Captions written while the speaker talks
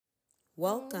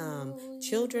Welcome,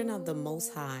 children of the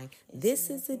Most High. This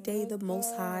is the day the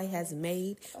Most High has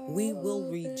made. We will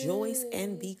rejoice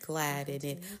and be glad in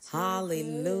it.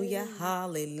 Hallelujah,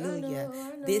 hallelujah.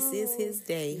 This is His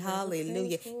day.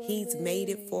 Hallelujah. He's made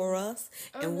it for us,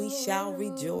 and we shall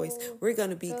rejoice. We're going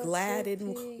to be glad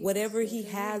in whatever He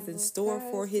has in store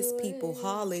for His people.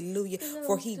 Hallelujah.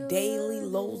 For He daily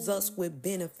loads us with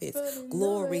benefits.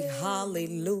 Glory,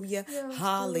 hallelujah,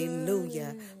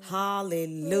 hallelujah,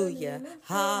 hallelujah.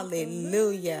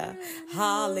 Hallelujah.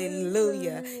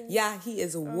 Hallelujah. Yeah, He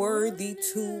is worthy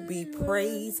to be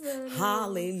praised.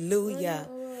 Hallelujah.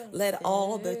 Let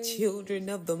all the children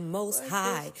of the Most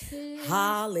High,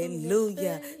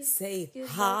 hallelujah, say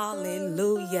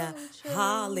hallelujah,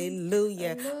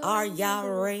 hallelujah. Our Yah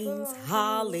reigns,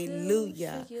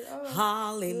 hallelujah,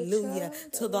 hallelujah,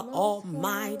 to the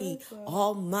Almighty,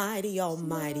 Almighty,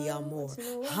 Almighty, Amor,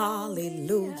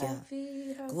 hallelujah.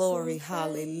 Glory,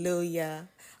 hallelujah.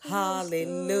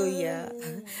 Hallelujah.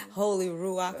 Holy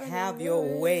Ruach, have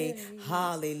your way.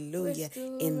 Hallelujah.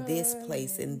 In this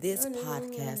place, in this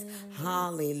podcast.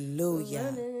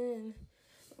 Hallelujah.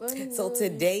 So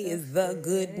today is the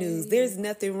good news. There's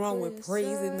nothing wrong with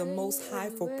praising the Most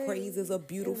High, for praise is a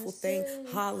beautiful thing.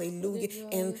 Hallelujah.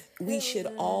 And we should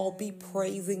all be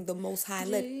praising the Most High.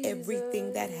 Let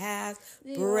everything that has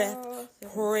breath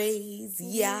praise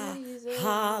Yah.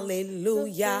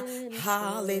 Hallelujah.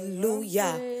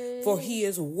 Hallelujah. For He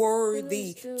is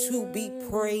worthy to be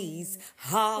praised.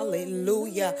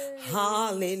 Hallelujah.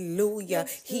 Hallelujah.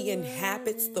 He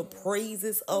inhabits the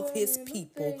praises of His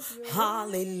people.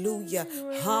 Hallelujah.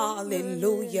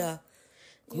 Hallelujah.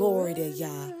 Glory to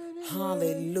Yah.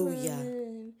 Hallelujah.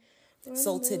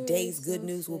 So today's good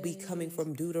news will be coming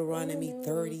from Deuteronomy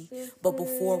 30. But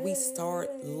before we start,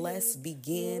 let's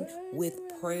begin with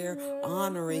prayer,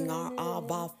 honoring our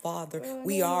Abba Father.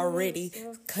 We already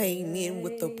came in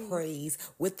with the praise,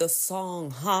 with the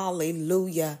song,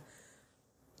 hallelujah.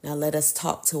 Now let us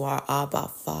talk to our Abba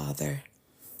Father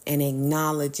and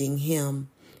acknowledging Him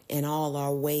in all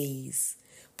our ways,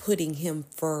 putting Him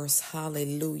first,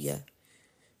 hallelujah.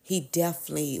 He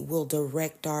definitely will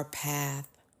direct our path.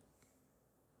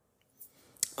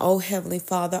 Oh, Heavenly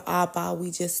Father, Abba, we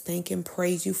just thank and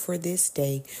praise You for this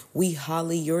day. We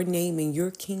holler Your name and Your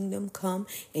kingdom come,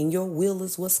 and Your will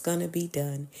is what's going to be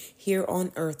done here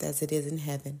on earth as it is in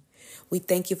heaven. We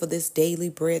thank You for this daily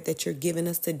bread that You're giving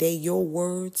us today, Your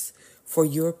words for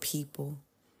Your people.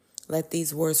 Let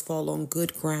these words fall on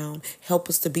good ground. Help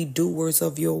us to be doers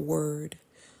of Your word.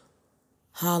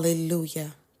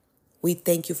 Hallelujah. We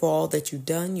thank You for all that You've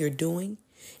done, You're doing,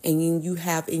 and You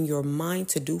have in Your mind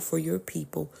to do for Your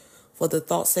people. For the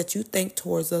thoughts that You think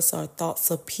towards us are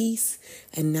thoughts of peace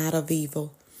and not of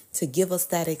evil, to give us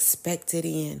that expected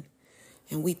end.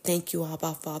 And we thank You,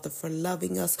 Abba Father, for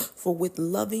loving us, for with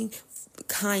loving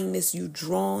kindness You've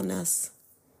drawn us.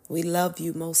 We love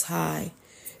You, Most High,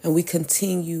 and we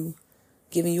continue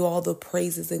giving You all the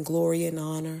praises and glory and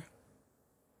honor.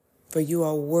 For You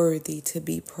are worthy to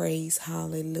be praised.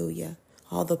 Hallelujah.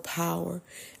 All the power,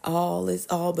 all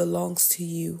belongs to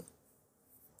You.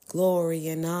 Glory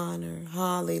and honor.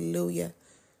 Hallelujah.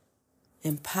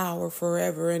 And power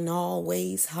forever and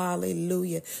always.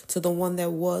 Hallelujah. To the one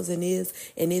that was and is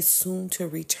soon to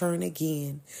return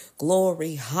again.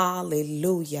 Glory.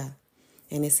 Hallelujah.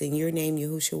 And it's in Your name,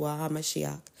 Yahushua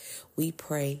HaMashiach, we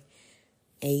pray.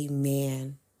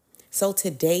 Amen. So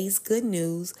today's good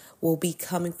news will be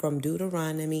coming from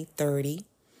Deuteronomy 30.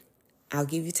 I'll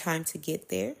give you time to get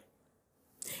there.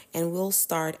 And we'll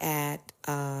start at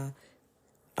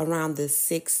around the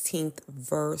 15th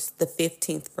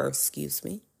verse,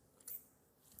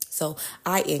 So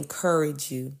I encourage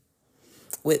you,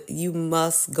 you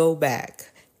must go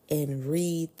back and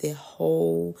read the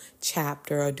whole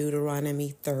chapter of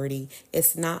Deuteronomy 30.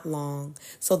 It's not long,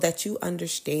 so that you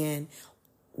understand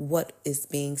what is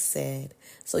being said.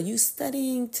 So you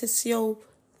studying to show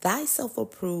thyself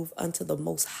approved unto the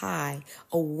Most High,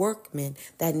 a workman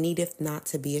that needeth not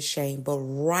to be ashamed, but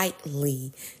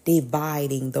rightly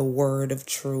dividing the word of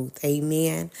truth.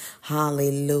 Amen.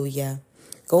 Hallelujah.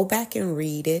 Go back and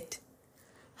read it.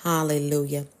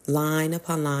 Hallelujah. Line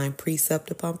upon line,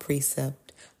 precept upon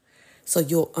precept. So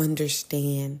you'll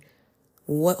understand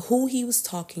who He was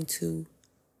talking to,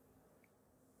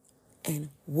 and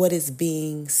what is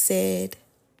being said,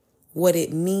 what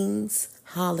it means.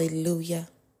 Hallelujah.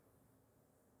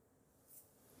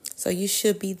 So you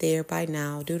should be there by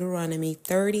now. Deuteronomy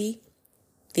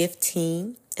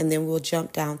 30:15, and then we'll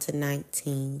jump down to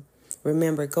 19.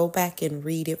 Remember, go back and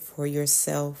read it for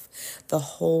yourself, the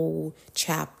whole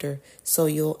chapter, so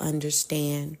you'll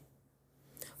understand.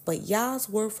 But Yah's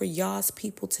word for Yah's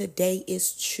people today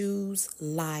is choose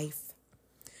life.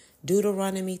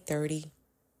 Deuteronomy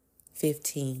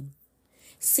 30:15.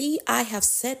 See, I have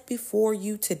set before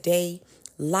you today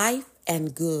life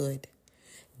and good,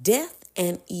 death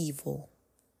and evil.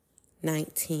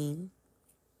 19.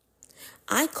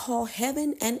 I call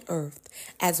heaven and earth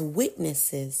as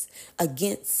witnesses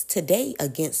against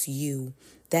you,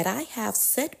 that I have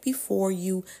set before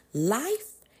you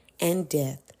life and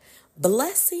death,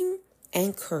 blessing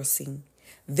and cursing.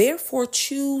 Therefore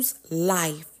choose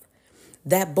life,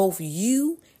 that both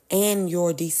you and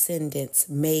your descendants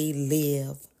may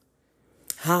live.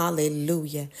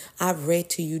 Hallelujah. I've read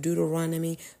to you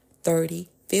Deuteronomy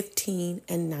 30:15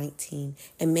 and 19.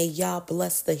 And may Yah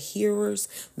bless the hearers,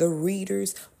 the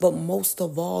readers, but most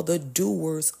of all the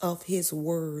doers of his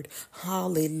word.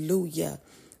 Hallelujah.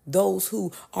 Those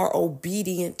who are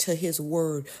obedient to his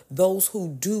word, those who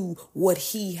do what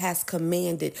he has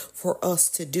commanded for us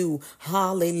to do.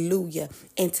 Hallelujah.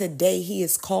 And today he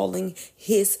is calling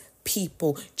his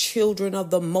people, children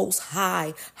of the Most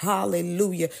High,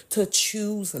 hallelujah, to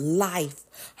choose life.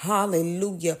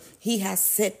 Hallelujah. He has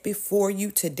set before you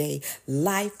today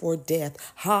life or death.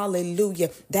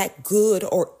 Hallelujah. That good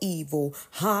or evil.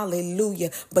 Hallelujah.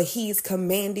 But he is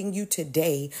commanding you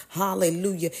today.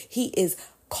 Hallelujah. He is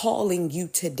calling you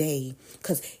today,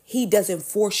 because he doesn't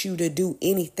force you to do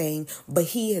anything, but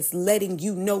he is letting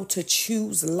you know to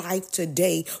choose life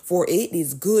today, for it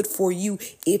is good for you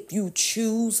if you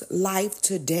choose life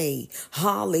today.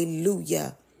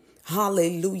 Hallelujah.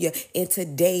 Hallelujah. And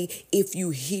today, if you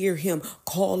hear him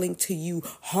calling to you,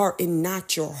 harden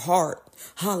not your heart.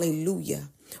 Hallelujah.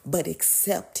 But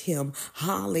accept him.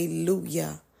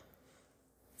 Hallelujah.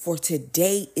 For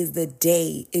today is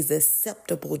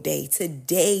acceptable day.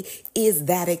 Today is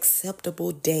that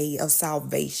acceptable day of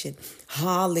salvation.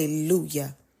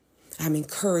 Hallelujah. I'm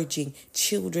encouraging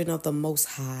children of the Most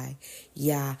High.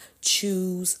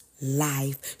 Choose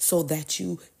life so that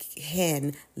you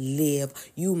can live.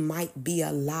 You might be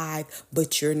alive,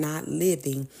 but you're not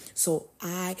living. So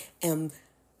I am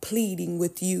pleading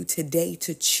with you today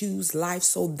to choose life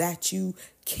so that you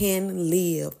can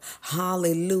live.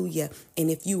 Hallelujah.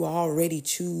 And if you already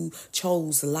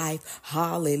chose life,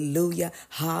 hallelujah,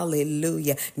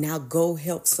 hallelujah. Now go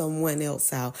help someone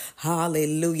else out.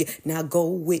 Hallelujah. Now go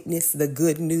witness the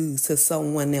good news to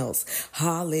someone else.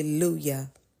 Hallelujah.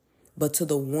 But to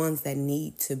the ones that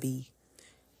need to be,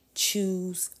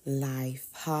 choose life.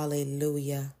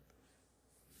 Hallelujah.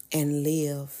 And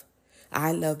live.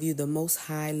 I love you. The Most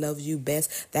High loves you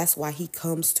best. That's why he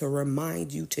comes to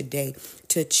remind you today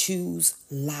to choose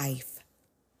life,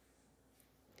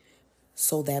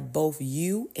 so that both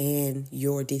you and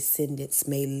your descendants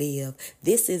may live.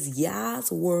 This is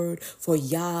Yah's word for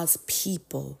Yah's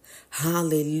people.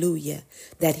 Hallelujah.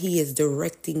 That he is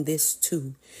directing this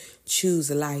to.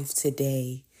 Choose life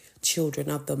today, children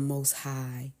of the Most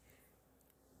High.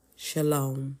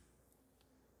 Shalom.